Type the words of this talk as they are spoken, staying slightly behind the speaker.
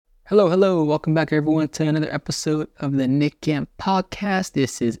Hello, hello. Welcome back, everyone, to another episode of the Nick Gamp Podcast.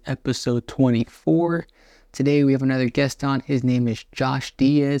 This is episode 24. Today, we have another guest on. His name is Josh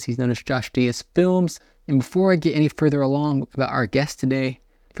Diaz. He's known as Josh Diaz Films. And before I get any further along about our guest today,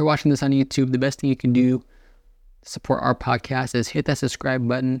 if you're watching this on YouTube, the best thing you can do to support our podcast is hit that subscribe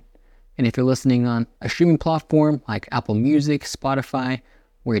button. And if you're listening on a streaming platform like Apple Music, Spotify,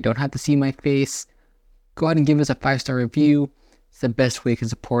 where you don't have to see my face, go ahead and give us a 5-star review. It's the best way you can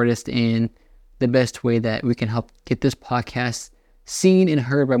support us and the best way that we can help get this podcast seen and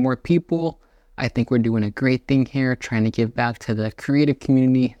heard by more people. I think we're doing a great thing here, trying to give back to the creative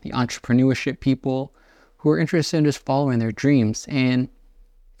community, the entrepreneurship people who are interested in just following their dreams. And if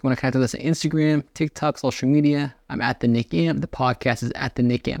you want to connect with us on Instagram, TikTok, social media, I'm at the Nick Amp. The podcast is at the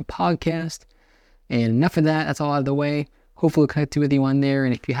Nick Amp Podcast. And enough of that. That's all out of the way. Hopefully, we'll connect with you on there.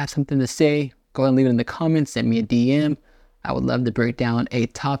 And if you have something to say, go ahead and leave it in the comments. Send me a DM. I would love to break down a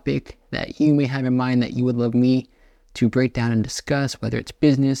topic that you may have in mind that you would love me to break down and discuss, whether it's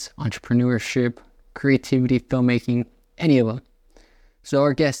business, entrepreneurship, creativity, filmmaking, any of them. So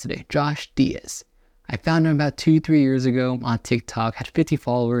our guest today, Josh Diaz. I found him about 2-3 years ago on TikTok, had 50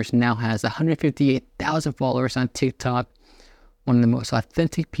 followers, now has 158,000 followers on TikTok, one of the most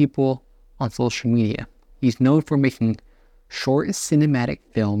authentic people on social media. He's known for making short cinematic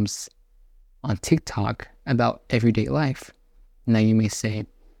films on TikTok about everyday life. Now you may say,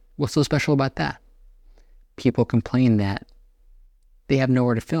 what's so special about that? People complain that they have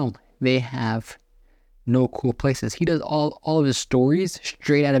nowhere to film. They have no cool places. He does all of his stories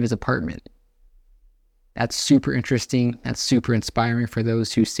straight out of his apartment. That's super interesting. That's super inspiring for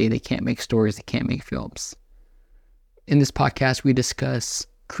those who say they can't make stories, they can't make films. In this podcast, we discuss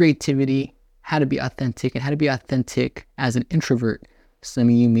creativity, how to be authentic, and how to be authentic as an introvert. Some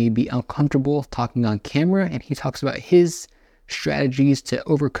of you may be uncomfortable talking on camera, and he talks about his strategies to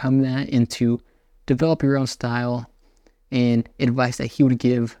overcome that and to develop your own style and advice that he would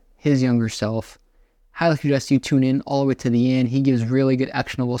give his younger self. Highly suggest you tune in all the way to the end. He gives really good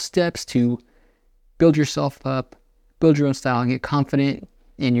actionable steps to build yourself up, build your own style, and get confident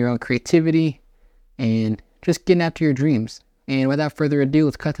in your own creativity and just getting after your dreams. And without further ado,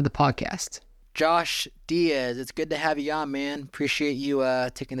 let's cut to the podcast. Josh Diaz, it's good to have you on, man. Appreciate you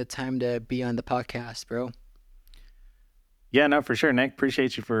taking the time to be on the podcast, bro. Yeah, no, for sure, Nick.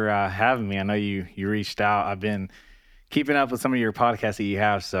 Appreciate you for having me. I know you reached out. I've been keeping up with some of your podcasts that you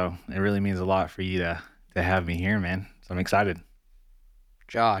have, so it really means a lot for you to have me here, man. So I'm excited.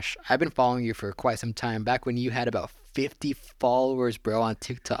 Josh, I've been following you for quite some time, back when you had about 50 followers, bro, on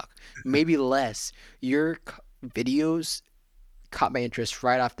TikTok. Maybe less. Your videos caught my interest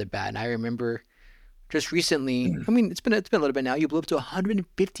right off the bat, and I remember just recently, I mean, it's been a little bit now, you blew up to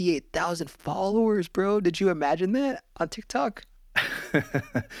 158,000 followers, bro. Did you imagine that on TikTok?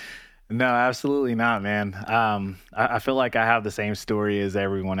 No, absolutely not, man. I feel like I have the same story as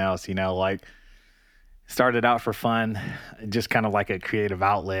everyone else, like started out for fun, just kind of like a creative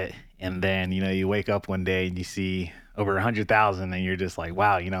outlet. And then, you wake up one day and you see over 100,000 and you're just like,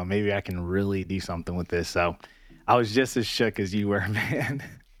 wow, maybe I can really do something with this. So I was just as shook as you were, man.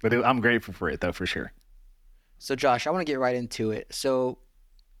 But I'm grateful for it, though, for sure. So, Josh, I want to get right into it. So,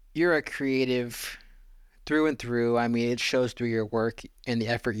 you're a creative through and through. I mean, it shows through your work and the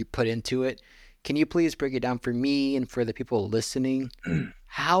effort you put into it. Can you please break it down for me and for the people listening?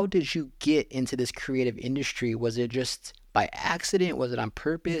 How did you get into this creative industry? Was it just by accident? Was it on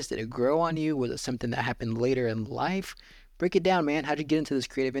purpose? Did it grow on you? Was it something that happened later in life? Break it down, man. How'd you get into this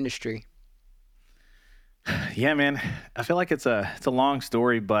creative industry? Yeah, man. I feel like it's a long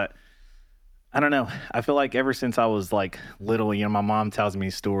story, but I don't know. I feel like ever since I was like little, my mom tells me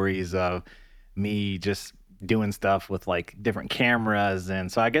stories of me just doing stuff with like different cameras. And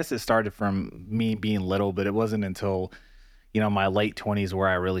so I guess it started from me being little, but it wasn't until, my late 20s where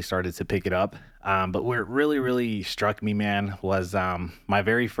I really started to pick it up. But where it really, really struck me, man, was my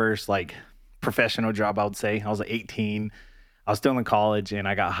very first like professional job, I would say. I was 18. I was still in college, and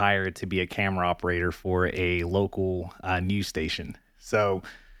I got hired to be a camera operator for a local news station. So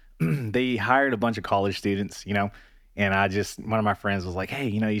they hired a bunch of college students, and one of my friends was like, hey,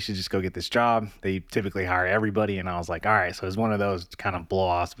 you should just go get this job. They typically hire everybody. And I was like, all right. So it was one of those kind of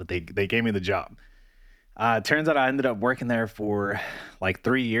blow-offs, but they gave me the job. Turns out I ended up working there for like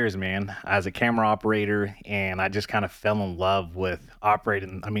 3 years, man, as a camera operator. And I just kind of fell in love with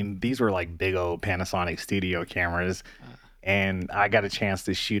operating. I mean, these were like big old Panasonic studio cameras. And I got a chance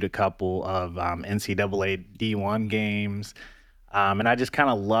to shoot a couple of NCAA D1 games. And I just kind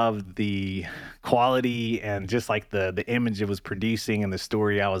of loved the quality and just like the image it was producing and the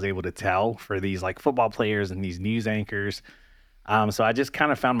story I was able to tell for these like football players and these news anchors. So I just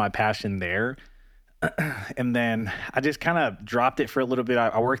kind of found my passion there. And then I just kind of dropped it for a little bit.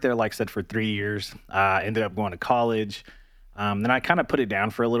 I worked there, like I said, for 3 years. Ended up going to college. Then I kind of put it down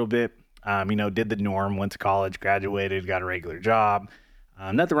for a little bit. Did the norm, went to college, graduated, got a regular job.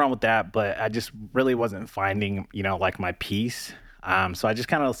 Nothing wrong with that, but I just really wasn't finding, like my peace. So I just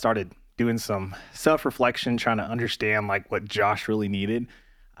kind of started doing some self-reflection, trying to understand like what Josh really needed.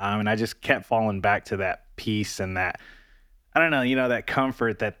 And I just kept falling back to that peace and that, I don't know, that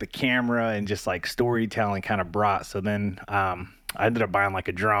comfort that the camera and just like storytelling kind of brought. So then I ended up buying like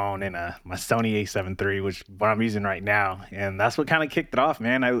a drone and my Sony A7 III, which is what I'm using right now. And that's what kind of kicked it off,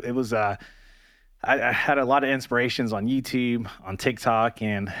 man. I had a lot of inspirations on YouTube, on TikTok,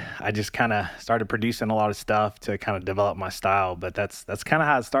 and I just kind of started producing a lot of stuff to kind of develop my style. But that's kind of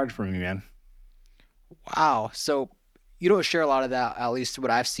how it started for me, man. Wow. So you don't share a lot of that, at least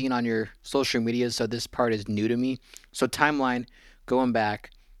what I've seen on your social media. So this part is new to me. So timeline, going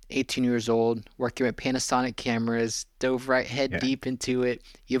back, 18 years old, working with Panasonic cameras, dove right head Yeah, deep into it.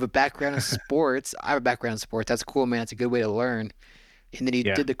 You have a background in sports. I have a background in sports. That's cool, man. It's a good way to learn. And then you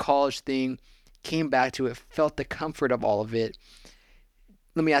yeah. did the college thing, came back to it, felt the comfort of all of it.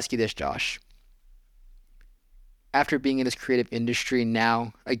 Let me ask you this, Josh. After being in this creative industry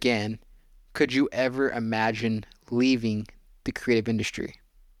now, again, could you ever imagine leaving the creative industry?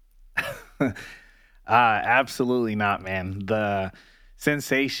 Absolutely not, man. The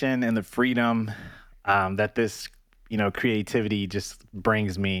sensation and the freedom that this, creativity just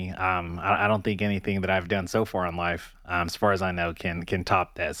brings me. I don't think anything that I've done so far in life, as far as I know, can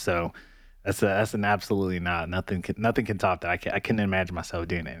top that. So that's an absolutely not. Nothing can top that. I couldn't imagine myself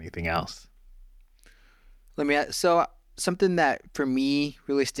doing anything else. So something that for me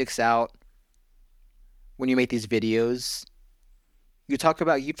really sticks out when you make these videos, you've talked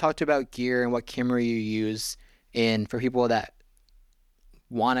about gear and what camera you use, and for people that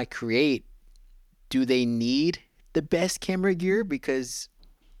want to create, do they need the best camera gear? Because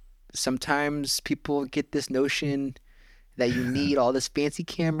sometimes people get this notion that you need all this fancy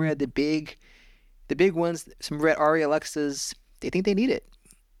camera, the big ones, some red Ari Alexas, they think they need it.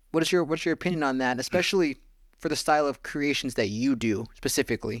 What's your opinion on that, especially for the style of creations that you do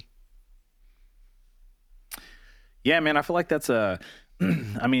specifically? Yeah, man, I feel like that's a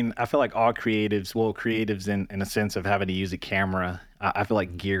I mean, I feel like all creatives, well, creatives in a sense of having to use a camera, I feel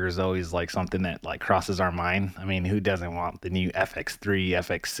like gear is always like something that like crosses our mind. I mean, who doesn't want the new FX3,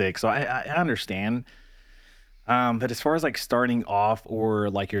 FX6? So I understand. But as far as like starting off or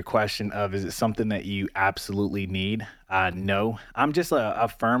like your question of is it something that you absolutely need? No, I'm just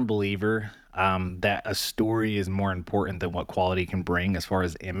a firm believer that a story is more important than what quality can bring as far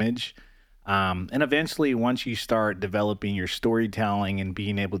as image. And eventually, once you start developing your storytelling and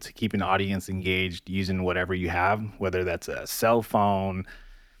being able to keep an audience engaged using whatever you have, whether that's a cell phone,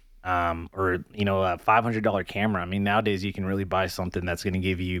 or a $500 camera. I mean, nowadays you can really buy something that's going to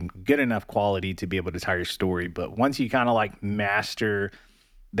give you good enough quality to be able to tell your story. But once you kind of like master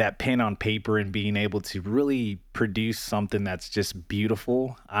that pen on paper and being able to really produce something that's just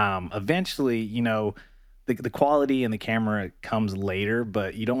beautiful, eventually, the quality and the camera comes later,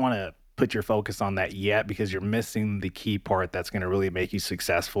 but you don't want to put your focus on that yet because you're missing the key part that's going to really make you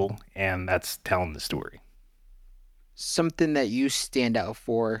successful, and that's telling the story. Something that you stand out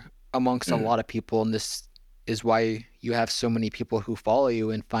for amongst a lot of people, and this is why you have so many people who follow you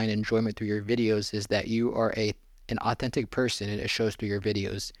and find enjoyment through your videos, is that you are an authentic person and it shows through your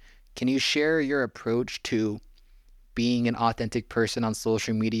videos. Can you share your approach to being an authentic person on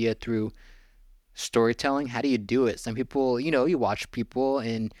social media through storytelling? How do you do it? Some people, you watch people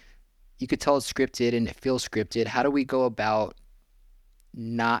and you could tell it's scripted and it feels scripted. How do we go about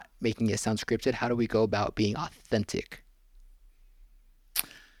not making it sound scripted? How do we go about being authentic?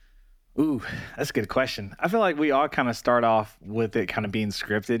 Ooh, that's a good question. I feel like we all kind of start off with it kind of being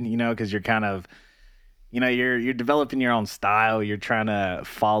scripted, because you're kind of, you're developing your own style. You're trying to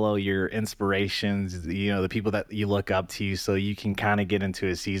follow your inspirations, the people that you look up to, so you can kind of get into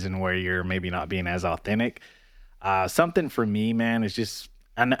a season where you're maybe not being as authentic. Something for me, man, is just,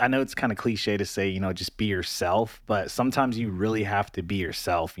 I know it's kind of cliche to say, just be yourself, but sometimes you really have to be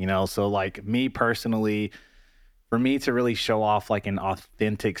yourself. So like me personally, for me to really show off like an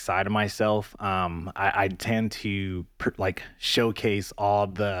authentic side of myself, I tend to like showcase all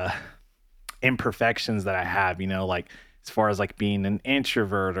the imperfections that I have, like as far as like being an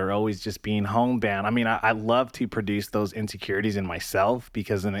introvert or always just being homebound. I mean, I love to produce those insecurities in myself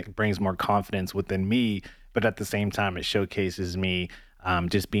because then it brings more confidence within me, but at the same time, it showcases me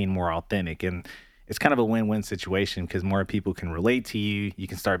just being more authentic. And it's kind of a win-win situation because more people can relate to you. You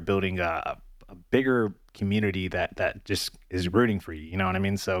can start building a bigger community that just is rooting for you. You know what I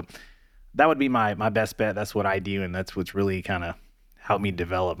mean? So that would be my best bet. That's what I do, and that's what's really kind of helped me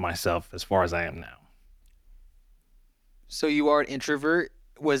develop myself as far as I am now. So you are an introvert.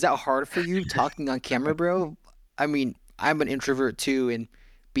 Was that hard for you talking on camera, bro? I mean, I'm an introvert too, and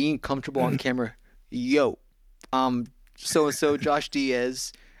being comfortable on camera. Yo, um, so and so, Josh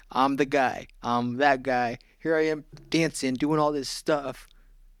Diaz. I'm the guy. I'm that guy. Here I am dancing, doing all this stuff.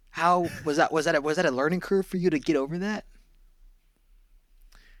 How was that? Was that a learning curve for you to get over that?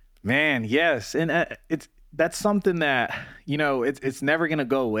 Man, yes, and it's that's something that it's never gonna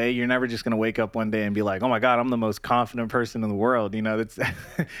go away. You're never just gonna wake up one day and be like, "Oh my God, I'm the most confident person in the world." That's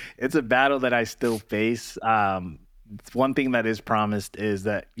it's a battle that I still face. It's one thing that is promised is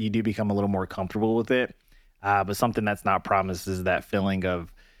that you do become a little more comfortable with it, but something that's not promised is that feeling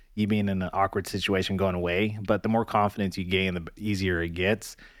of you being in an awkward situation going away. But the more confidence you gain, the easier it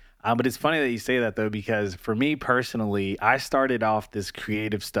gets. But it's funny that you say that though, because for me personally, I started off this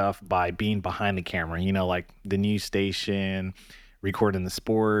creative stuff by being behind the camera, like the news station, recording the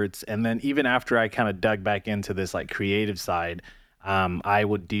sports. And then even after I kind of dug back into this like creative side, I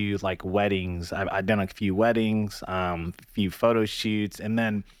would do like weddings. I've done a few weddings, a few photo shoots. And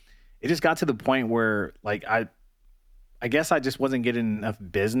then it just got to the point where like I guess I just wasn't getting enough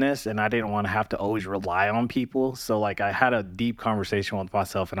business and I didn't want to have to always rely on people. So like I had a deep conversation with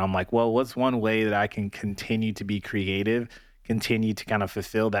myself and I'm like, well, what's one way that I can continue to be creative, continue to kind of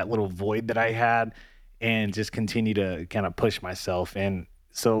fulfill that little void that I had and just continue to kind of push myself. And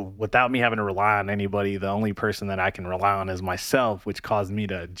so without me having to rely on anybody, the only person that I can rely on is myself, which caused me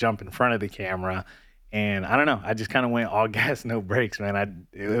to jump in front of the camera. And I don't know, I just kind of went all gas, no brakes, man.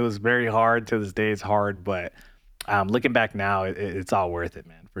 It was very hard. To this day, it's hard, but looking back now, it's all worth it,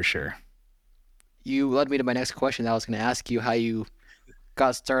 man, for sure. You led me to my next question. I was going to ask you how you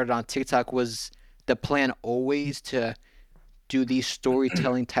got started on TikTok. Was the plan always to do these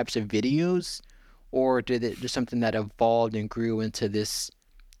storytelling types of videos, or did it just something that evolved and grew into this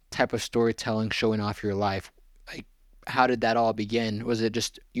type of storytelling showing off your life? Like, how did that all begin? Was it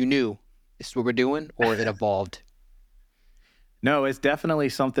just you knew this is what we're doing, or it evolved? No, it's definitely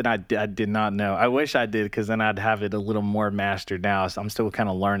something I did not know. I wish I did because then I'd have it a little more mastered now. So I'm still kind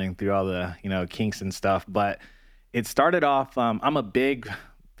of learning through all the, kinks and stuff. But it started off, I'm a big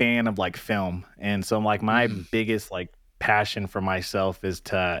fan of like film. And so like my Mm. biggest like passion for myself is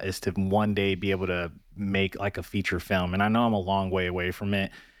to one day be able to make like a feature film. And I know I'm a long way away from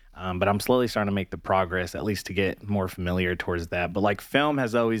it. But I'm slowly starting to make the progress, at least to get more familiar towards that. But like film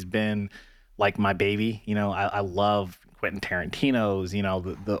has always been like my baby. I love Quentin Tarantino's,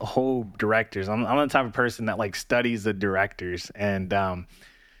 the whole directors. I'm the type of person that like studies the directors. And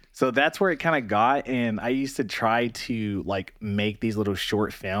so that's where it kind of got. And I used to try to like make these little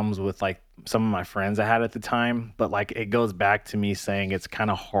short films with like some of my friends I had at the time. But like it goes back to me saying it's kind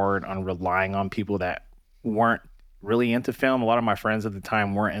of hard on relying on people that weren't really into film. A lot of my friends at the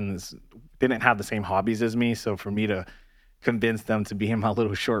time weren't in this, didn't have the same hobbies as me. So for me to convince them to be in my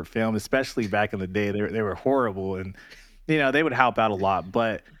little short film, especially back in the day, they were horrible. And they would help out a lot.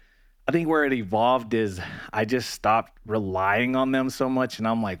 But I think where it evolved is I just stopped relying on them so much. And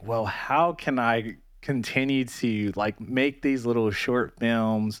I'm like, well, how can I continue to like make these little short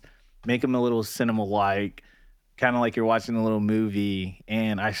films, make them a little cinema like, kind of like you're watching a little movie.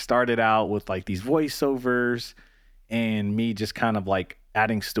 And I started out with like these voiceovers and me just kind of like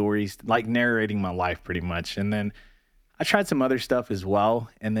adding stories, like narrating my life pretty much. And then I tried some other stuff as well,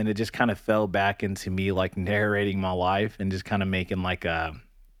 and then it just kind of fell back into me like narrating my life and just kind of making like a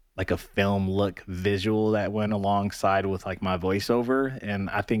film look visual that went alongside with like my voiceover.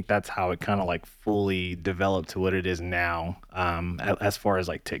 And I think that's how it kind of like fully developed to what it is now, as far as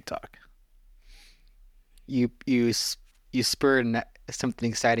like TikTok. You spurred something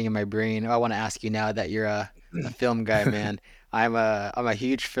exciting in my brain. I want to ask you now that you're a film guy, man. I'm a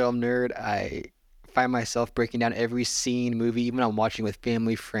huge film nerd. I find myself breaking down every scene, movie, even when I'm watching with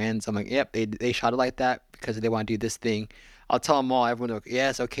family, friends. I'm like, yep, they shot it like that because they want to do this thing. I'll tell them all. Everyone like,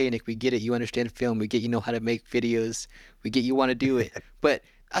 yes, okay, Nick, we get it. You understand film. We get you know how to make videos. We get you want to do it. But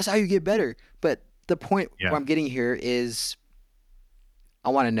that's how you get better. But the point Yeah. where I'm getting here is I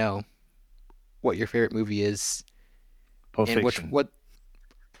want to know what your favorite movie is Pulp and Fiction. what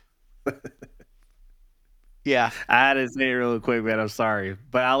yeah. I had to say it real quick, man. I'm sorry,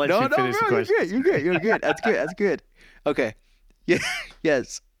 but I'll let No, you no, finish the bro, you're question. good. You're good. You're good. That's good. That's good. Okay. Yeah.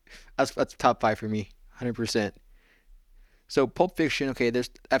 Yes. That's top five for me. 100%. So Pulp Fiction, okay, I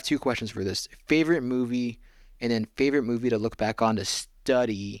have two questions for this. Favorite movie and then favorite movie to look back on to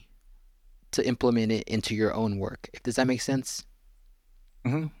study to implement it into your own work. Does that make sense?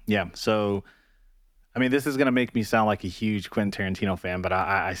 Yeah. So I mean, this is gonna make me sound like a huge Quentin Tarantino fan, but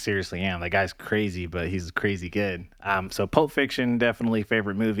I seriously am. That guy's crazy, but he's crazy good. So Pulp Fiction, definitely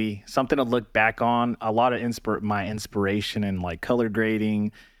favorite movie. Something to look back on. A lot of my inspiration in like color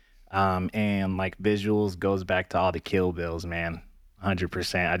grading, and like visuals goes back to all the Kill Bills, man.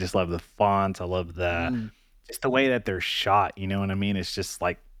 100%. I just love the fonts. I love the Mm. just the way that they're shot. You know what I mean? It's just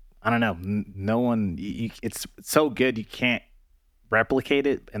like I don't know. No one. It's so good you can't replicate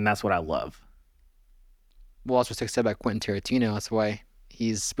it, and that's what I love. Well, that's what's said by Quentin Tarantino. That's why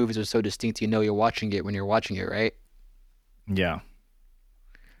his movies are so distinct. You know you're watching it when you're watching it, right? Yeah,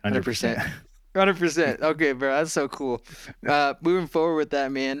 100%. 100%. 100%. Okay, bro, that's so cool. Moving forward with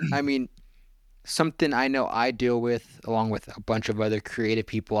that, man. I mean, something I know I deal with, along with a bunch of other creative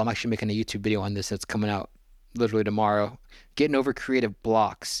people. I'm actually making a YouTube video on this that's coming out literally tomorrow. Getting over creative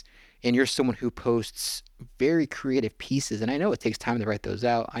blocks. And you're someone who posts very creative pieces. And I know it takes time to write those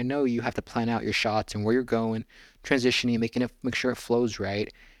out. I know you have to plan out your shots and where you're going, transitioning, make sure it flows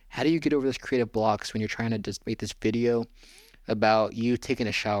right. How do you get over those creative blocks when you're trying to just make this video about you taking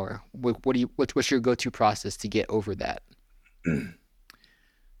a shower? What's your go-to process to get over that?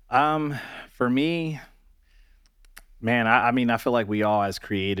 Um, for me, man, I mean, I feel like we all as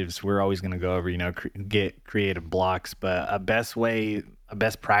creatives, we're always going to go over, get creative blocks. But a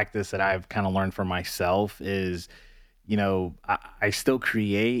best practice that I've kind of learned for myself is, I still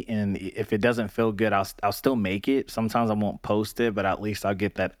create, and if it doesn't feel good, I'll still make it. Sometimes I won't post it, but at least I'll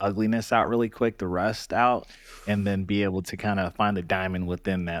get that ugliness out really quick, the rust out, and then be able to kind of find the diamond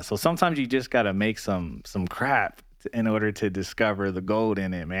within that. So sometimes you just got to make some crap in order to discover the gold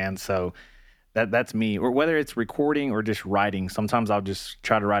in it, man. So that's me. Or whether it's recording or just writing, sometimes I'll just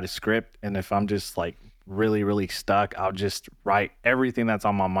try to write a script, and if I'm just like really really stuck, I'll just write everything that's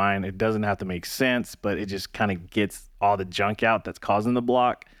on my mind. It doesn't have to make sense, but it just kind of gets all the junk out that's causing the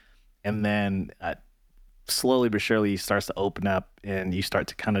block. And then slowly but surely it starts to open up, and you start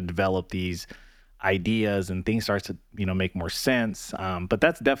to kind of develop these ideas, and things start to make more sense. But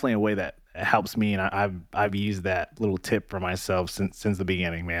that's definitely a way that helps me, and I've used that little tip for myself since the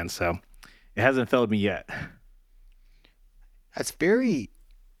beginning, man. So it hasn't failed me yet. That's very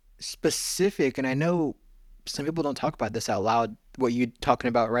specific, and I know some people don't talk about this out loud. What you talking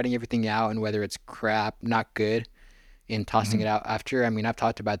about, writing everything out, and whether it's crap, not good, and tossing Mhm. it out after. I mean, I've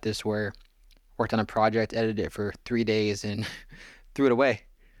talked about this where worked on a project, edited it for 3 days, and threw it away.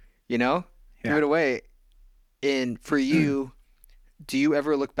 You know, threw Yeah. it away. And for you, do you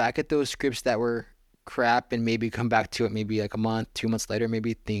ever look back at those scripts that were crap and maybe come back to it maybe like a month, 2 months later,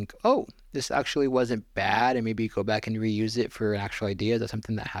 maybe think, oh, this actually wasn't bad, and maybe go back and reuse it for an actual idea? Is that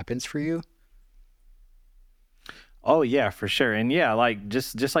something that happens for you? Oh yeah, for sure. And yeah, like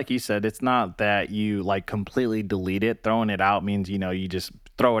just like you said, it's not that you like completely delete it. Throwing it out means, you just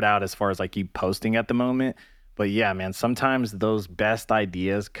throw it out as far as like you posting at the moment. But yeah, man, sometimes those best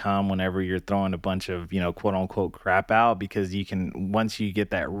ideas come whenever you're throwing a bunch of, quote unquote crap out, because you can once you get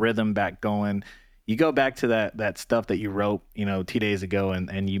that rhythm back going, you go back to that stuff that you wrote, 2 days ago,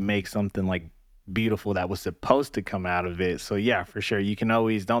 and you make something like beautiful that was supposed to come out of it. So yeah, for sure. You can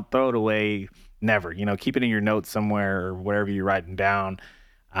always don't throw it away. Never, keep it in your notes somewhere or wherever you're writing down.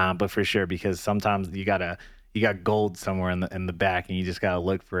 But for sure, because sometimes you got gold somewhere in the back, and you just gotta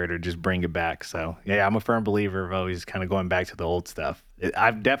look for it or just bring it back. So yeah, I'm a firm believer of always kind of going back to the old stuff.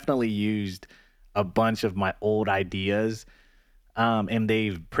 I've definitely used a bunch of my old ideas, and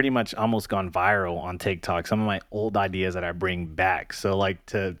they've pretty much almost gone viral on TikTok. Some of my old ideas that I bring back. So like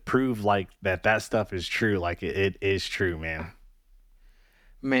to prove like that stuff is true, like it is true, man.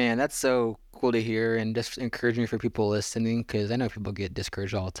 Man, that's so cool to hear, and just encouraging for people listening, because I know people get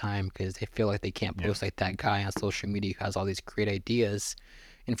discouraged all the time because they feel like they can't Yeah. post like that guy on social media who has all these great ideas.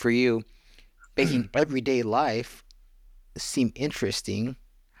 And for you, making everyday life seem interesting,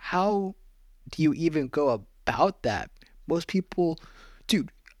 how do you even go about that? Most people,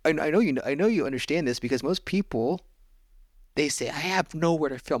 dude, I know you understand this, because most people, they say, I have nowhere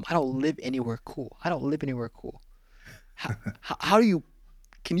to film. I don't live anywhere cool. I don't live anywhere cool. How do you,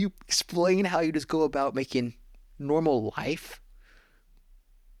 can you explain how you just go about making normal life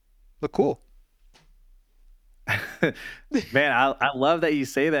look cool? Man, I love that you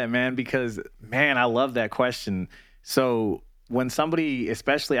say that, man, because man, I love that question. So when somebody,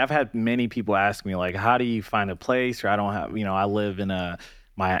 especially I've had many people ask me like, how do you find a place? Or I don't have, I live in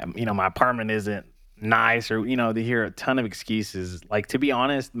my apartment isn't nice, or they hear a ton of excuses. Like, to be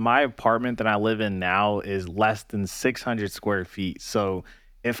honest, my apartment that I live in now is less than 600 square feet. So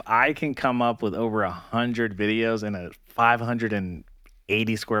if I can come up with over 100 videos in a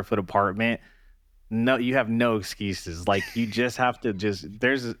 580 square foot apartment, no, you have no excuses. Like you just have to just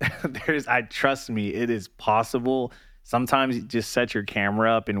there's I trust me, it is possible. Sometimes you just set your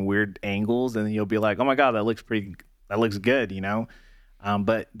camera up in weird angles and you'll be like, "Oh my god, that looks good," you know?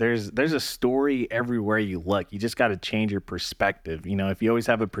 But there's a story everywhere you look. You just got to change your perspective. You know, if you always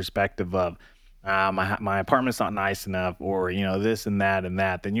have a perspective of my apartment's not nice enough, or you know this and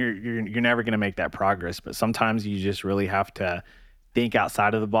that, then you're never gonna make that progress. But sometimes you just really have to think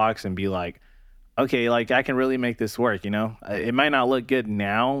outside of the box and be like, okay, like I can really make this work. You know, it might not look good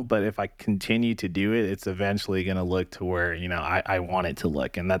now, but if I continue to do it, it's eventually gonna look to where you know I want it to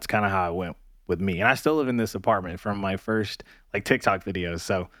look, and that's kind of how it went with me. And I still live in this apartment from my first like TikTok videos.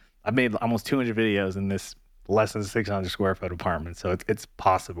 So I've made almost 200 videos in this less than 600 square foot apartment. So it's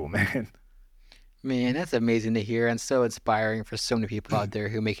possible, man. Man, that's amazing to hear and so inspiring for so many people out there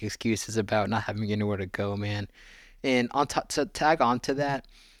who make excuses about not having anywhere to go, man. And on top to tag on to that,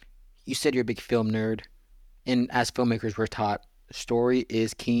 you said you're a big film nerd, and as filmmakers, we're taught story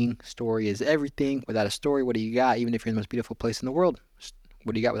is king, story is everything. Without a story, what do you got? Even if you're in the most beautiful place in the world,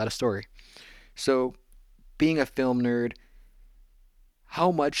 what do you got without a story? So, being a film nerd,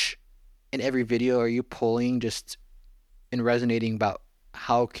 how much in every video are you pulling just and resonating about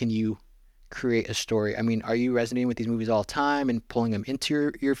how can you create a story? I mean, are you resonating with these movies all the time and pulling them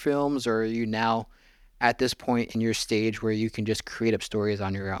into your films, or are you now at this point in your stage where you can just create up stories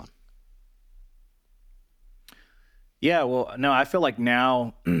on your own? Yeah, well, no, I feel like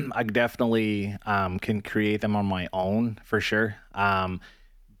now I definitely can create them on my own for sure.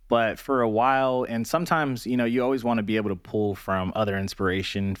 But for a while, and sometimes, you know, you always want to be able to pull from other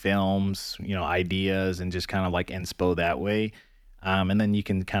inspiration films, you know, ideas, and just kind of like inspo that way. And then you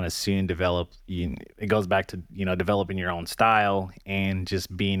can kind of soon develop. It goes back to developing your own style and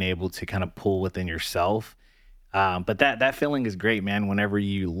just being able to kind of pull within yourself. But that feeling is great, man. Whenever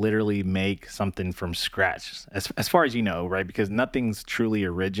you literally make something from scratch, as far as you know, right? Because nothing's truly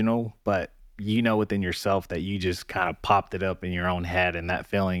original, but you know within yourself that you just kind of popped it up in your own head, and that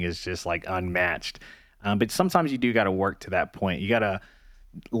feeling is just like unmatched. But sometimes you do got to work to that point. You got to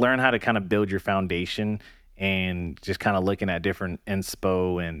learn how to kind of build your foundation and just kind of looking at different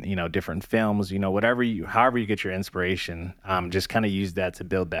inspo and different films, whatever you however you get your inspiration, just kind of use that to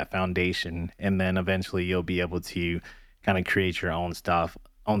build that foundation, and then eventually you'll be able to kind of create your own stuff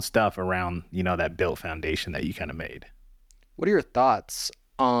around that built foundation that you kind of made. What are your thoughts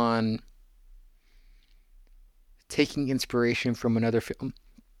on taking inspiration from another film?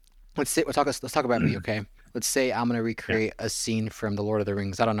 Let's talk about me, okay? Let's say I'm gonna Yeah. recreate a scene from The Lord of the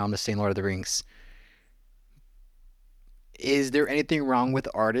Rings. I don't know, I'm just saying Lord of the Rings. Is there anything wrong with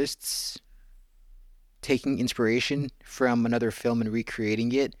artists taking inspiration from another film and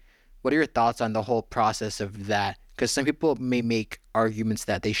recreating it? What are your thoughts on the whole process of that? Because some people may make arguments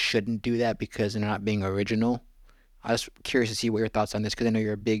that they shouldn't do that because they're not being original. I was curious to see what your thoughts on this because I know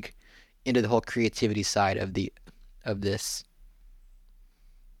you're big into the whole creativity side of this.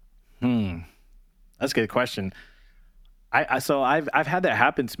 Hmm. That's a good question. I've had that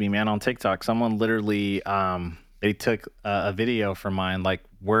happen to me, man, on TikTok. Someone literally they took a video from mine, like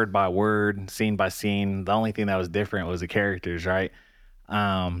word by word, scene by scene. The only thing that was different was the characters, right?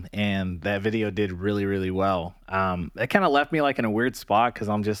 And that video did really, really well. It kind of left me like in a weird spot because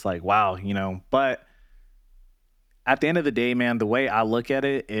I'm just like, wow, But at the end of the day, man, the way I look at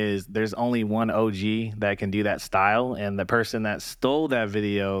it is there's only one OG that can do that style, and the person that stole that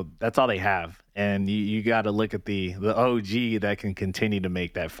video, that's all they have. And you got to look at the OG that can continue to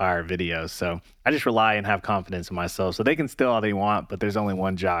make that fire video. So I just rely and have confidence in myself. So they can steal all they want, but there's only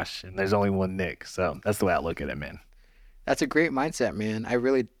one Josh and there's only one Nick. So that's the way I look at it, man. That's a great mindset, man. I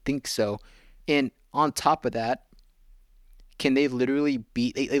really think so. And on top of that, can they literally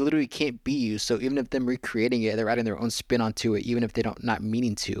beat they literally can't beat you. So even if them recreating it, they're adding their own spin onto it, even if they don't not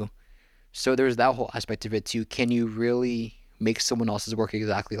meaning to. So there's that whole aspect of it too. Can you really make someone else's work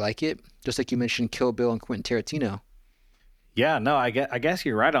exactly like it? Just like you mentioned Kill Bill and Quentin Tarantino. Yeah, no, I guess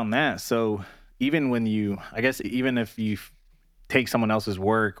you're right on that. So I guess even if you take someone else's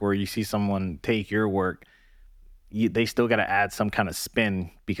work or you see someone take your work, they still got to add some kind of spin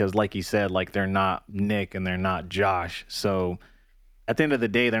because, like you said, like they're not Nick and they're not Josh. So at the end of the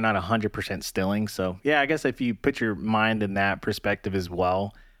day, they're not 100% stealing. So yeah, I guess if you put your mind in that perspective as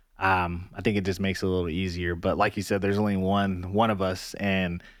well, I think it just makes it a little easier. But like you said, there's only one of us,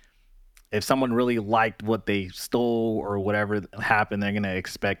 and if someone really liked what they stole or whatever happened, they're gonna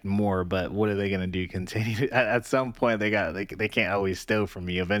expect more. But what are they gonna do? Continue at some point they can't always steal from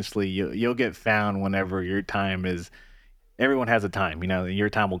you. Eventually, you'll get found whenever your time is. Everyone has a time, your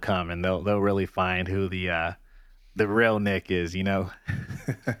time will come, and they'll really find who the real Nick is.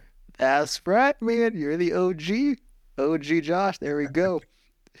 That's right, man. You're the OG. OG Josh. There we go.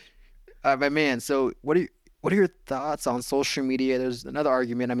 My man. So what are your thoughts on social media? There's another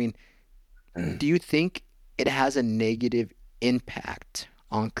argument. I mean, do you think it has a negative impact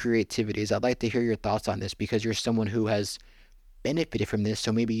on creativities? I'd like to hear your thoughts on this because you're someone who has benefited from this.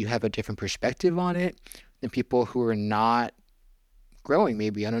 So maybe you have a different perspective on it than people who are not growing,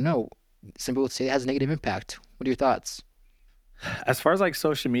 maybe. I don't know. Some people would say it has a negative impact. What are your thoughts? As far as like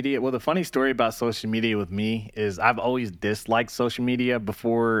social media, well, the funny story about social media with me is I've always disliked social media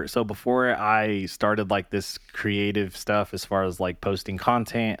before. So before I started like this creative stuff, as far as like posting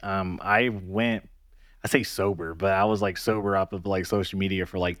content, I say sober, but I was like sober up of like social media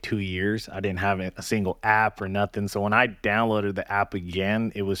for like 2 years. I didn't have a single app or nothing. So when I downloaded the app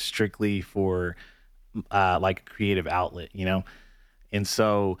again, it was strictly for like a creative outlet, you know? And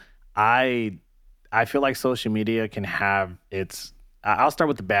so I I feel like social media can have its. I'll start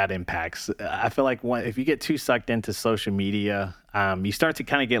with the bad impacts. I feel like if you get too sucked into social media, you start to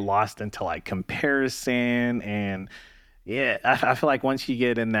kind of get lost into like comparison and yeah, I feel like once you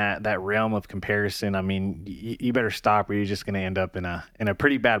get in that realm of comparison, I mean, you better stop, or you're just going to end up in a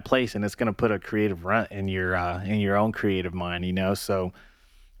pretty bad place, and it's going to put a creative runt in your own creative mind, you know. So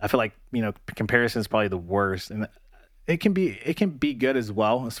I feel like comparison is probably the worst, and it can be good as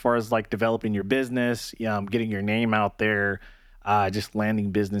well as far as like developing your business, getting your name out there, just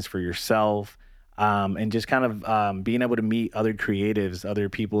landing business for yourself, and just kind of being able to meet other creatives, other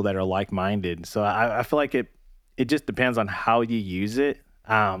people that are like minded. So I feel like it just depends on how you use it.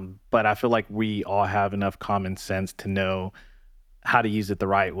 But I feel like we all have enough common sense to know how to use it the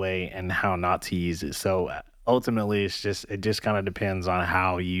right way and how not to use it. So ultimately, it just kind of depends on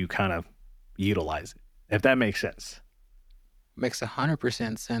how you kind of utilize it, if that makes sense. Makes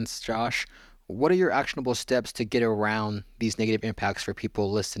 100% sense, Josh. What are your actionable steps to get around these negative impacts for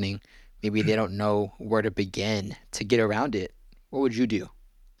people listening? Maybe they don't know where to begin to get around it. What would you do?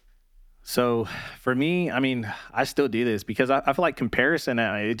 So for me, I mean, I still do this because I feel like comparison,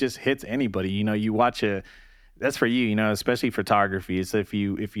 it just hits anybody. You know, you watch that's for you, especially photography. So if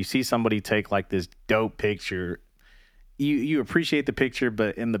you see somebody take like this dope picture, you appreciate the picture,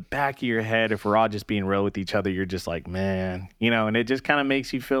 but in the back of your head, if we're all just being real with each other, you're just like, man, and it just kind of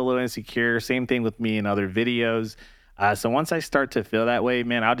makes you feel a little insecure. Same thing with me in other videos. So once I start to feel that way,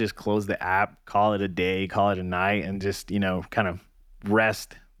 man, I'll just close the app, call it a day, call it a night, and just, kind of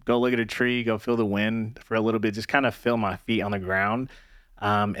rest, go look at a tree, go feel the wind for a little bit, just kind of feel my feet on the ground.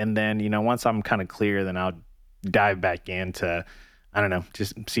 And then, once I'm kind of clear, then I'll dive back into, I don't know,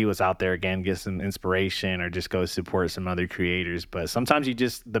 just see what's out there again, get some inspiration or just go support some other creators. But sometimes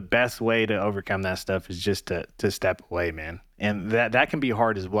the best way to overcome that stuff is just to step away, man. And that can be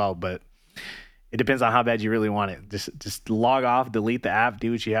hard as well, but it depends on how bad you really want it. Just log off, delete the app,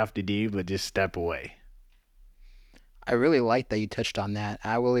 do what you have to do, but just step away. I really like that you touched on that.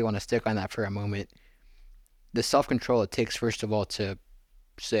 I really want to stick on that for a moment. The self control it takes, first of all, to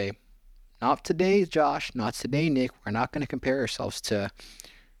say, not today, Josh, not today, Nick. We're not going to compare ourselves to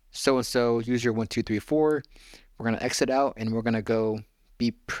so and so, user 1234. We're going to exit out and we're going to go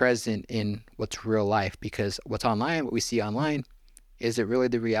be present in what's real life because what's online, what we see online, is it really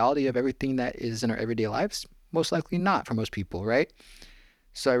the reality of everything that is in our everyday lives? Most likely not for most people, right?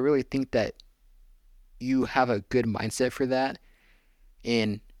 So I really think that you have a good mindset for that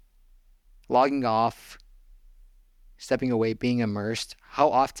in logging off, stepping away, being immersed. How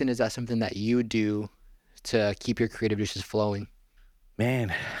often is that something that you do to keep your creative juices flowing?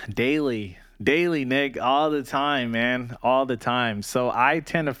 Man, daily, Nick, all the time, man, all the time. So I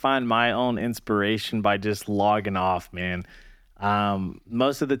tend to find my own inspiration by just logging off, man.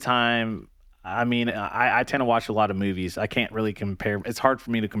 Most of the time, I mean, I tend to watch a lot of movies. I can't really compare. It's hard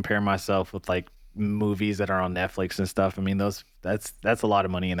for me to compare myself with like movies that are on Netflix and stuff. I mean, that's a lot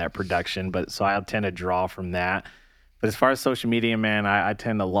of money in that production, but so I tend to draw from that. But as far as social media, man, I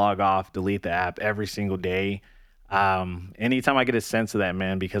tend to log off, delete the app every single day. Anytime I get a sense of that,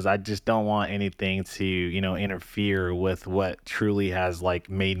 man, because I just don't want anything to, interfere with what truly has like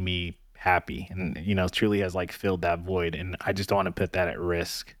made me happy and, truly has like filled that void. And I just don't want to put that at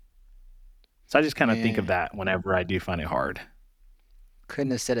risk. So I just kind of think of Man, that whenever I do find it hard.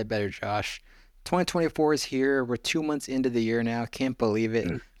 couldn't have said it better, Josh. 2024 is here. We're 2 months into the year now. Can't believe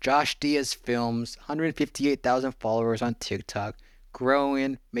it. Josh Diaz films, 158,000 followers on TikTok,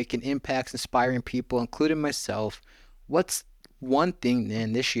 growing, making impacts, inspiring people, including myself. What's one thing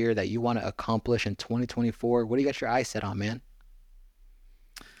then this year that you want to accomplish in 2024? What do you got your eyes set on, man?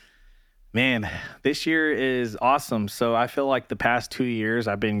 Man, this year is awesome. So I feel like the past 2 years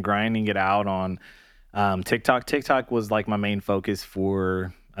I've been grinding it out on TikTok. TikTok was like my main focus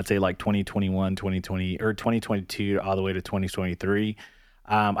for I'd say like 2021, 2020, or 2022 all the way to 2023.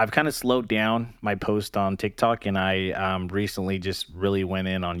 I've kind of slowed down my post on TikTok, and I recently just really went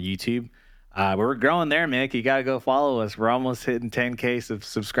in on YouTube. But we're growing there, Mick. You gotta go follow us. We're almost hitting 10K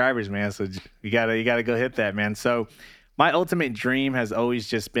subscribers, man. So you gotta go hit that, man. So my ultimate dream has always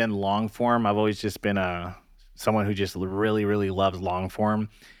just been long form. I've always just been someone who just really, really loves long form,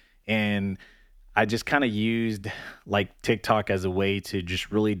 and I just kind of used like TikTok as a way to just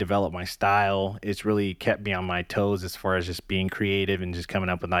really develop my style. It's really kept me on my toes as far as just being creative and just coming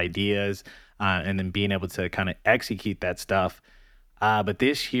up with ideas, and then being able to kind of execute that stuff. But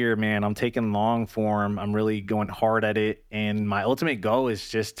this year, man, I'm taking long form. I'm really going hard at it. And my ultimate goal is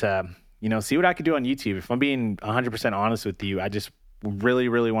just to, see what I could do on YouTube. If I'm being 100% honest with you, I just really,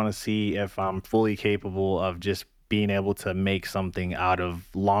 really want to see if I'm fully capable of just being able to make something out of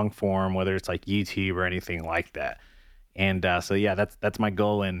long form, whether it's like YouTube or anything like that. And so, yeah, that's my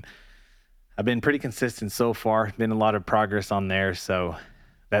goal. And I've been pretty consistent so far. Been a lot of progress on there. So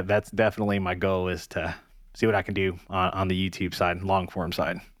that's definitely my goal, is to see what I can do on the YouTube side, long form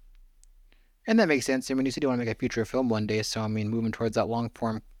side. And that makes sense. I mean, you said you want to make a feature film one day, so I mean, moving towards that long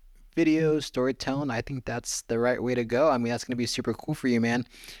form video storytelling, I think that's the right way to go. I mean, that's going to be super cool for you, man.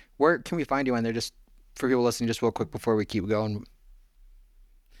 Where can we find you on there? Just for people listening, just real quick before we keep going.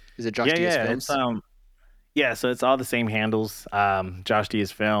 Is it Josh Yeah, Diaz yeah, it's Films? yeah, so it's all the same handles. Josh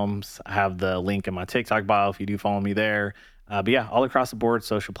Diaz Films. I have the link in my TikTok bio if you do follow me there. But yeah, all across the board,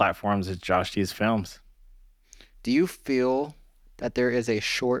 social platforms, it's Josh Diaz Films. Do you feel that there is a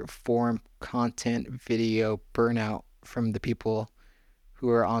short form content video burnout from the people who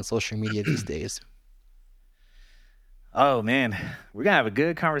are on social media these days? Oh man, we're gonna have a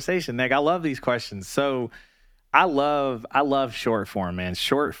good conversation, Nick. I love these questions. So I love short form, man.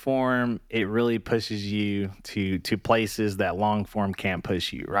 Short form, it really pushes you to places that long form can't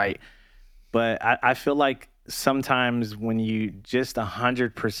push you, right? But I feel like sometimes when you just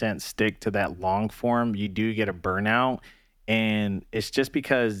 100% stick to that long form, you do get a burnout. And it's just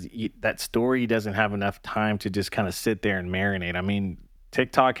because that story doesn't have enough time to just kind of sit there and marinate. I mean,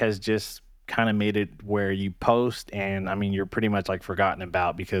 TikTok has just kind of made it where you post, and I mean, you're pretty much like forgotten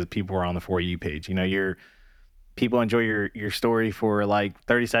about because people are on the For You page. People enjoy your story for like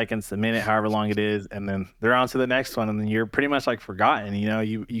 30 seconds, a minute, however long it is, and then they're on to the next one, and then you're pretty much like forgotten.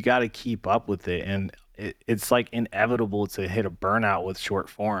 You got to keep up with it, and it's like inevitable to hit a burnout with short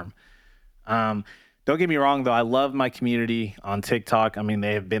form. Don't get me wrong though, I love my community on TikTok. I mean,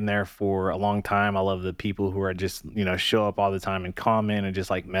 they have been there for a long time. I love the people who are just, show up all the time and comment and just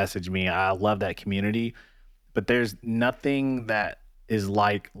like message me. I love that community, but there's nothing that is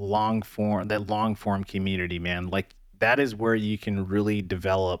like long form community, man. Like that is where you can really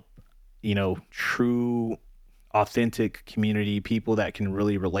develop, true authentic community, people that can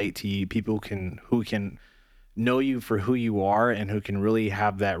really relate to you, who can know you for who you are and who can really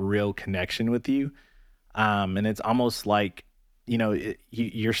have that real connection with you. And it's almost like,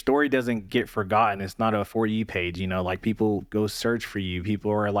 your story doesn't get forgotten. It's not a For You page, like people go search for you.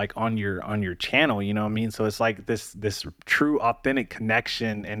 People are like on your channel, you know what I mean? So it's like this true authentic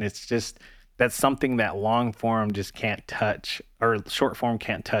connection. And it's just, that's something that long form just can't touch, or short form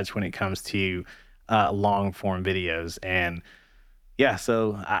can't touch when it comes to long form videos. And yeah,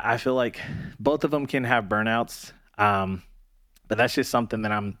 so I feel like both of them can have burnouts. But that's just something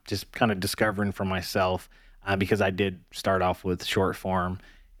that I'm just kind of discovering for myself, because I did start off with short form,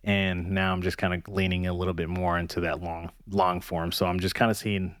 and now I'm just kind of leaning a little bit more into that long form. So I'm just kind of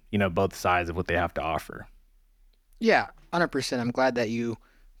seeing, both sides of what they have to offer. Yeah, 100%. I'm glad that you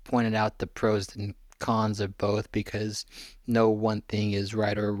pointed out the pros and cons of both because no one thing is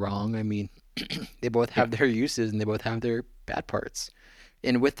right or wrong. I mean, they both Yeah. have their uses and they both have their bad parts.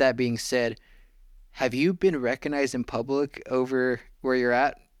 And with that being said, have you been recognized in public over where you're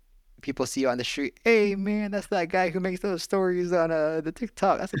at? People see you on the street. Hey, man, that's that guy who makes those stories on the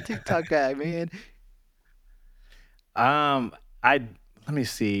TikTok. That's a TikTok guy, man. Um, I Let me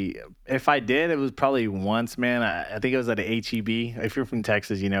see. If I did, it was probably once, man. I think it was at a HEB. If you're from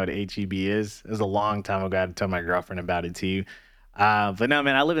Texas, you know what a HEB is. It was a long time ago. I had to tell my girlfriend about it too. But no,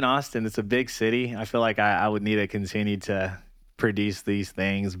 man, I live in Austin. It's a big city. I feel like I would need to continue to produce these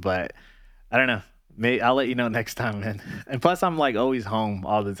things, but I don't know. Maybe I'll let you know next time, man. And plus, I'm like always home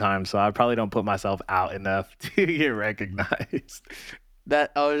all the time, so I probably don't put myself out enough to get recognized.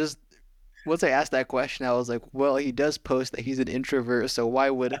 That I was just once I asked that question, I was like, well, he does post that he's an introvert, so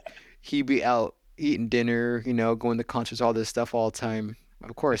why would he be out eating dinner, going to concerts, all this stuff all the time?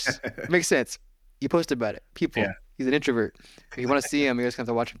 Of course, makes sense. He posted about it. Yeah. People, he's an introvert. If you want to see him, you just have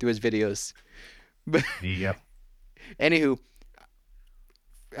to watch him through his videos. But Yeah. anywho,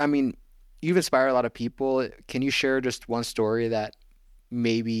 I mean, you've inspired a lot of people. Can you share just one story that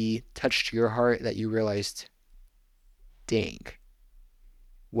maybe touched your heart that you realized, dang,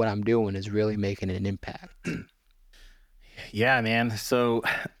 what I'm doing is really making an impact? Yeah, man. So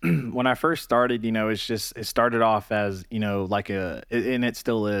when I first started, it started off as, like and it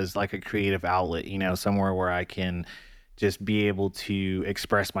still is like a creative outlet, somewhere where I can just be able to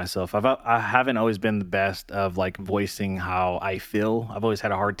express myself. I haven't always been the best of like voicing how I feel. I've always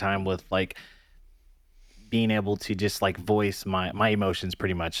had a hard time with like being able to just like voice my emotions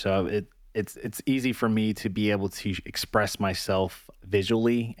pretty much. So it's easy for me to be able to express myself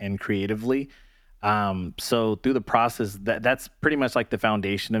visually and creatively. So through the process, that's pretty much like the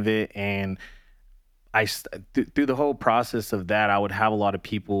foundation of it. And through the whole process of that, I would have a lot of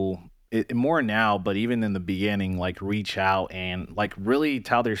people, more now, but even in the beginning, like reach out and like really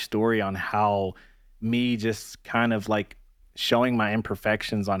tell their story on how me just kind of like showing my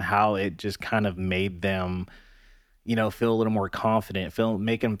imperfections on how it just kind of made them, feel a little more confident,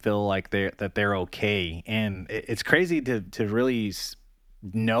 make them feel like they're okay. And it's crazy to really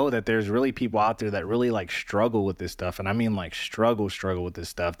know that there's really people out there that really like struggle with this stuff. And I mean like struggle with this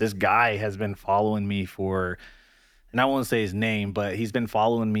stuff. This guy has been following me for, and I won't say his name, but he's been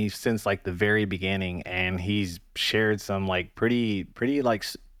following me since like the very beginning, and he's shared some like pretty like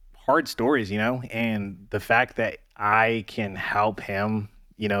hard stories, and the fact that I can help him,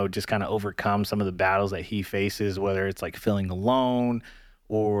 just kind of overcome some of the battles that he faces, whether it's like feeling alone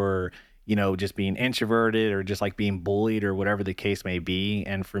or just being introverted or just like being bullied or whatever the case may be.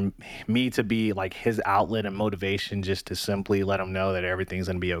 And for me to be like his outlet and motivation, just to simply let him know that everything's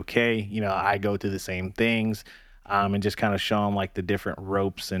going to be okay. I go through the same things, and just kind of show him like the different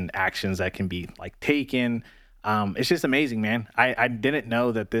ropes and actions that can be like taken. It's just amazing, man. I didn't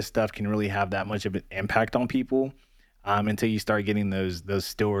know that this stuff can really have that much of an impact on people, until you start getting those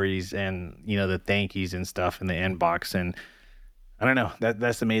stories and the thank yous and stuff in the inbox. And I don't know.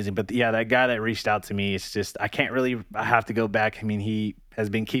 That's amazing. But yeah, that guy that reached out to me, it's just I can't really. I have to go back. I mean, he has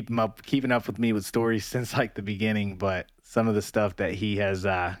been keeping up with me with stories since like the beginning. But some of the stuff that he has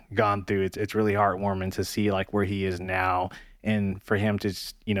gone through, it's really heartwarming to see like where he is now, and for him to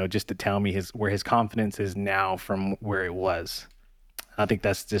just to tell me where his confidence is now from where it was. I think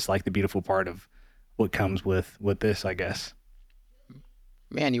that's just like the beautiful part of what comes with this, I guess.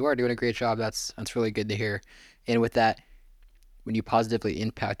 Man, you are doing a great job. That's really good to hear. And with that, when you positively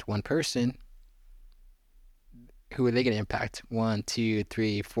impact one person, who are they going to impact? One, two,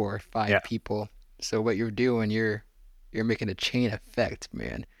 three, four, Yeah. five people. So what you're doing, you're making a chain effect,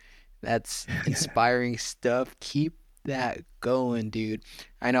 man. That's inspiring stuff. Keep that going, dude.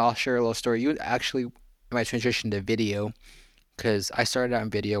 I know I'll share a little story. You actually might transition to video because I started out in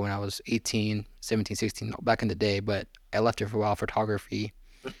video when I was 18, 17, 16, back in the day, but I left it for a while, photography.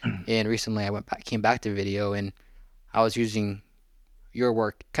 And recently came back to video, and I was using your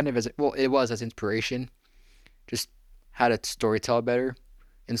work kind of as, well, it was as inspiration, just how to storytell better.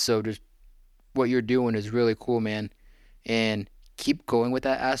 And so just what you're doing is really cool, man. And keep going with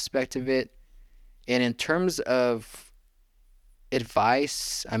that aspect of it. And in terms of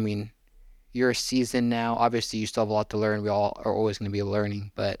advice, I mean, you're a seasoned now. Obviously, you still have a lot to learn. We all are always going to be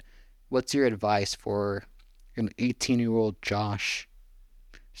learning. But what's your advice for an 18-year-old Josh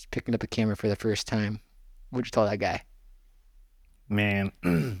just picking up a camera for the first time? What'd you tell that guy? Man,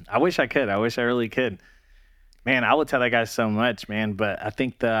 I wish I could. I wish I really could. Man, I would tell that guy so much, man. But I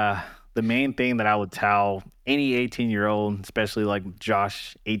think the main thing that I would tell any 18-year-old, especially like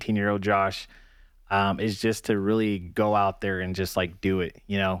Josh, 18-year-old Josh, is just to really go out there and just like do it,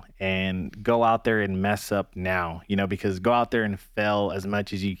 and go out there and mess up now, because go out there and fail as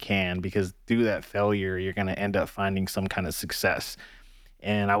much as you can, because through that failure, you're going to end up finding some kind of success.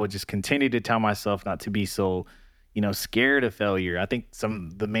 And I would just continue to tell myself not to be so, scared of failure. I think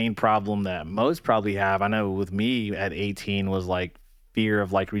the main problem that most probably have, I know with me at 18, was like fear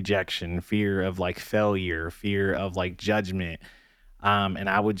of like rejection, fear of like failure, fear of like judgment. And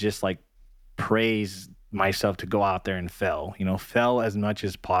I would just like praise myself to go out there and fail, fail as much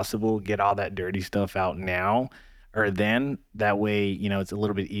as possible, get all that dirty stuff out now or then. That way, it's a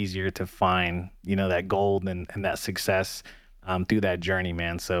little bit easier to find, that gold and that success, through that journey,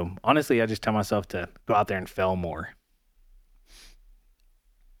 man. So honestly, I just tell myself to go out there and fail more.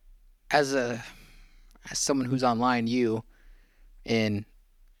 As a as someone who's online, you and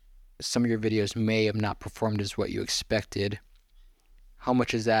some of your videos may have not performed as what you expected. How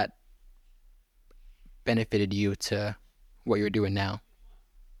much has that benefited you to what you're doing now?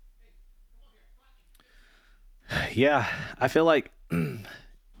 Yeah, I feel like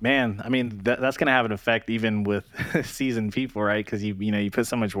Man, I mean that's gonna have an effect even with seasoned people, right? Because you put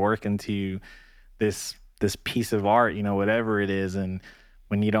so much work into this piece of art, whatever it is, and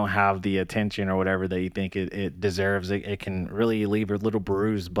when you don't have the attention or whatever that you think it deserves, it can really leave a little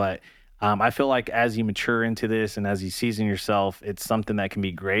bruise. But I feel like as you mature into this and as you season yourself, it's something that can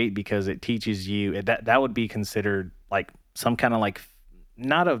be great because it teaches you that would be considered like some kind of like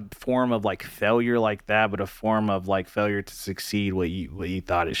not a form of like failure like that, but a form of like failure to succeed what you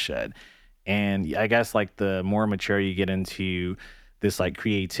thought it should. And I guess like the more mature you get into this like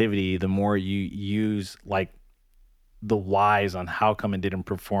creativity, the more you use like the whys on how come it didn't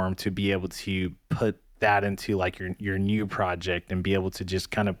perform to be able to put that into like your new project and be able to just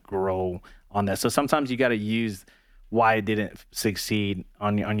kind of grow on that. So sometimes you got to use why it didn't succeed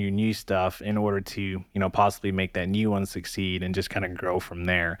on your new stuff in order to possibly make that new one succeed and just kind of grow from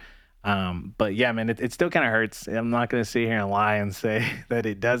there. But yeah, man, it still kind of hurts. I'm not gonna sit here and lie and say that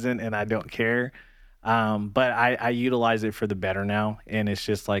it doesn't and I don't care. But I utilize it for the better now, and it's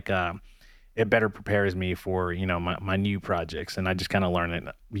just like it better prepares me for my new projects, and I just kind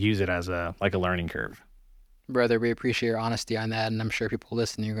of use it as a like a learning curve. Brother, we appreciate your honesty on that, and I'm sure people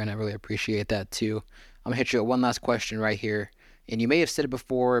listening are going to really appreciate that too. I'm going to hit you with one last question right here. And you may have said it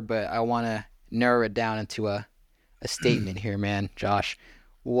before, but I want to narrow it down into a statement here, man. Josh,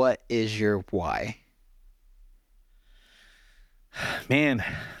 what is your why? Man,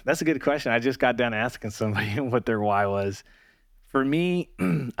 that's a good question. I just got done asking somebody what their why was. For me,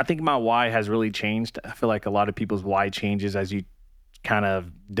 I think my why has really changed. I feel like a lot of people's why changes as you kind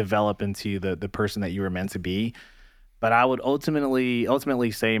of develop into the person that you were meant to be. But I would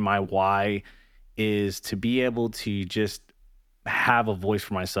ultimately say my why is to be able to just have a voice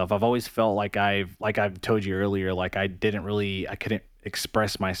for myself. I've always felt like I've told you earlier, like I couldn't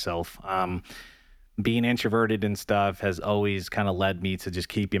express myself. Being introverted and stuff has always kind of led me to just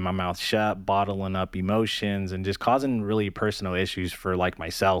keeping my mouth shut, bottling up emotions, and just causing really personal issues for like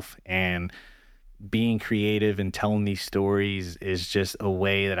myself. And being creative and telling these stories is just a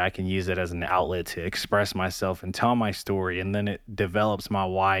way that I can use it as an outlet to express myself and tell my story. And then it develops my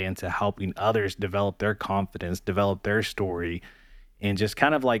why into helping others develop their confidence, develop their story, and just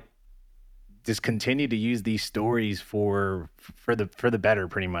kind of like just continue to use these stories for the better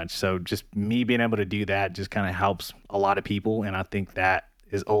pretty much. So just me being able to do that just kind of helps a lot of people. And I think that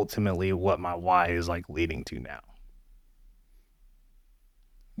is ultimately what my why is like leading to now.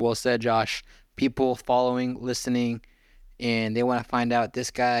 Well said, Josh. People following, listening, and they want to find out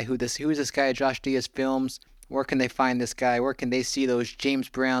this guy, who is this guy, Josh Diaz Films. Where can they find this guy? Where can they see those James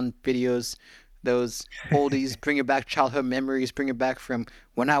Brown videos, those oldies, bring it back childhood memories, bring it back from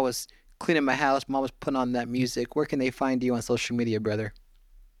when I was cleaning my house, mom was putting on that music. Where can they find you on social media, brother?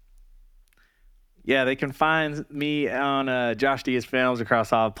 Yeah, they can find me on Josh Diaz Films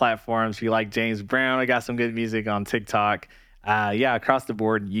across all platforms. If you like James Brown, I got some good music on TikTok. Yeah, across the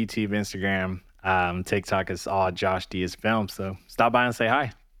board, YouTube, Instagram, TikTok is all Josh Diaz Films. So stop by and say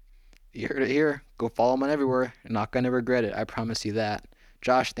hi. You heard it here. Go follow him on everywhere. You're not going to regret it. I promise you that.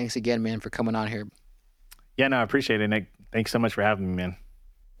 Josh, thanks again, man, for coming on here. Yeah, no, I appreciate it, Nick. Thanks so much for having me, man.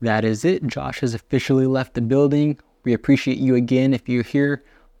 That is it. Josh has officially left the building. We appreciate you again. If you're here,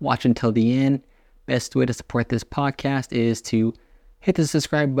 watch until the end. Best way to support this podcast is to hit the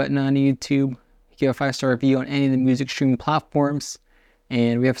subscribe button on YouTube, give a 5-star review on any of the music streaming platforms.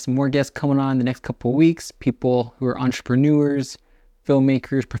 And we have some more guests coming on the next couple of weeks. People who are entrepreneurs,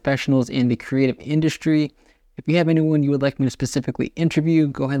 filmmakers, professionals in the creative industry. If you have anyone you would like me to specifically interview,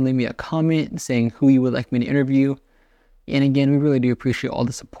 go ahead and leave me a comment saying who you would like me to interview. And again, we really do appreciate all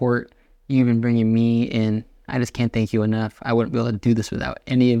the support you've been bringing me, and I just can't thank you enough. I wouldn't be able to do this without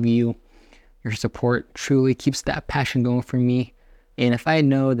any of you. Your support truly keeps that passion going for me. And if I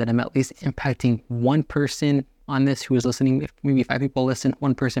know that I'm at least impacting one person on this who is listening, if maybe 5 people listen,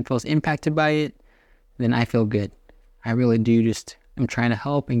 one person feels impacted by it, then I feel good. I really do I'm trying to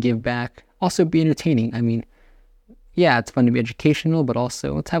help and give back. Also be entertaining. I mean, yeah, it's fun to be educational, but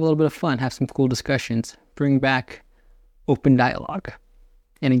also let's have a little bit of fun, have some cool discussions, bring back open dialogue.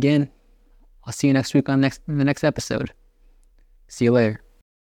 And again, I'll see you next week on the next episode. See you later.